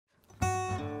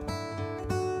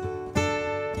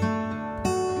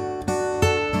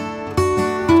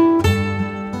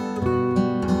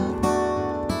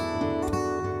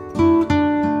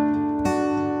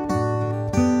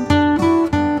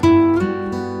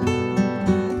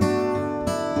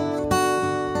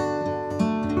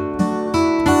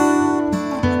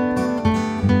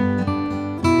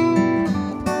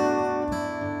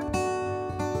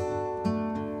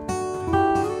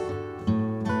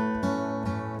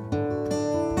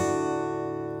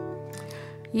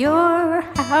Your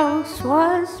house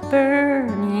was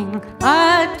burning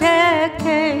a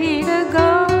decade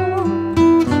ago.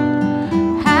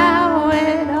 How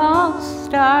it all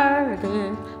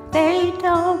started, they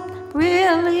don't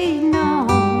really know.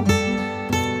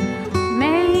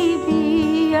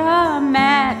 Maybe a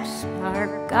match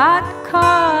spark got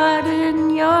caught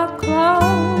in your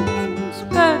clothes,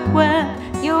 but when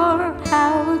your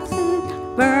house is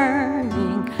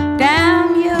burning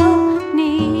down, you'll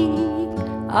need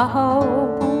a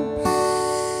hose.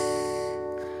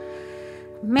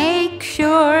 Make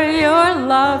sure your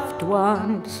loved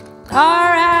ones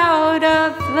are out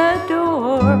of the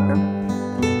door.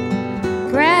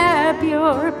 Grab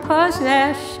your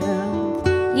possessions,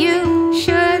 you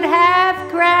should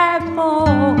have grabbed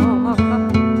more.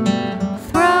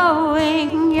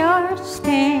 Throwing your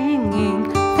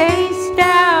stinging face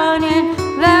down in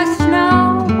the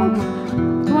snow.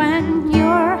 When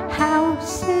your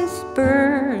house is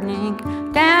burning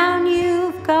down,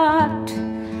 you've got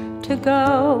to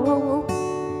go.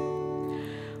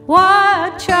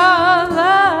 Watch all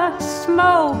the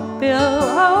smoke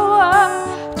billow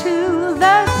up to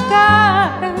the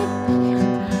sky.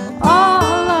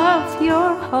 All of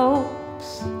your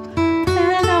hopes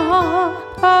and all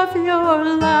of your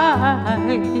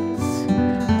lies.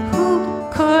 Who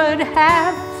could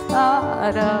have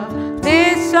thought of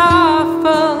this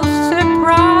awful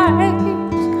surprise?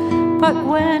 But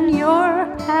when your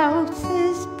house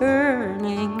is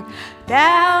burning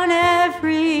down,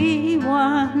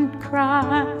 everyone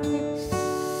cries.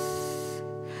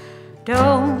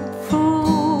 Don't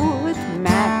fool with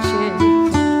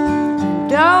matches,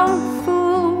 don't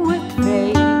fool with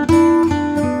fate.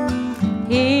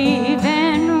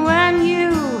 Even when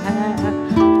you have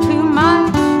too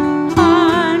much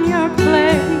on your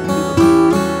plate.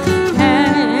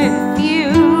 And if you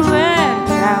went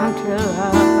down to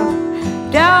love,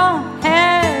 don't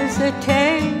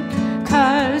hesitate,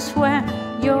 'cause when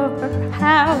your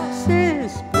house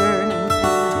is burning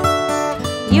down,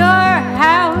 your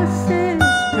house is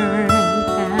burning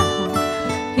down,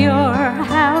 your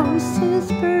house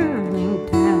is burning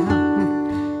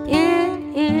down, it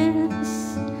is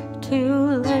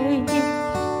too late.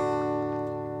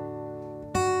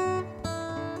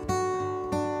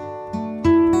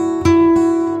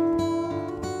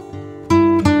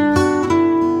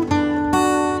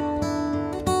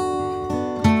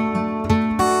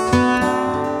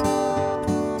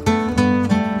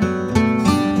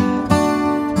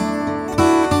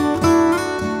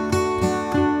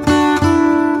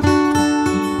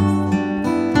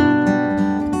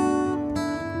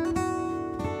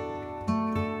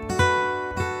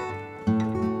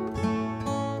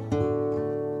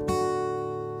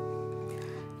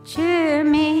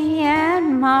 Jimmy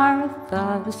and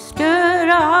Martha stood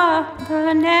on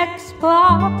the next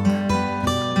block.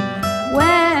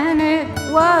 When it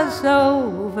was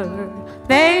over,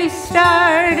 they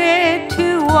started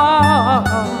to walk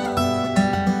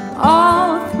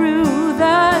all through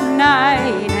the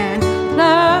night and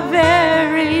the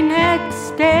very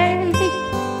next day.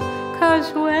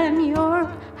 'Cause when your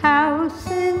house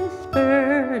is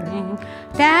burning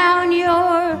down,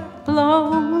 you're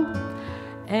blown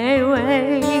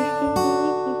away.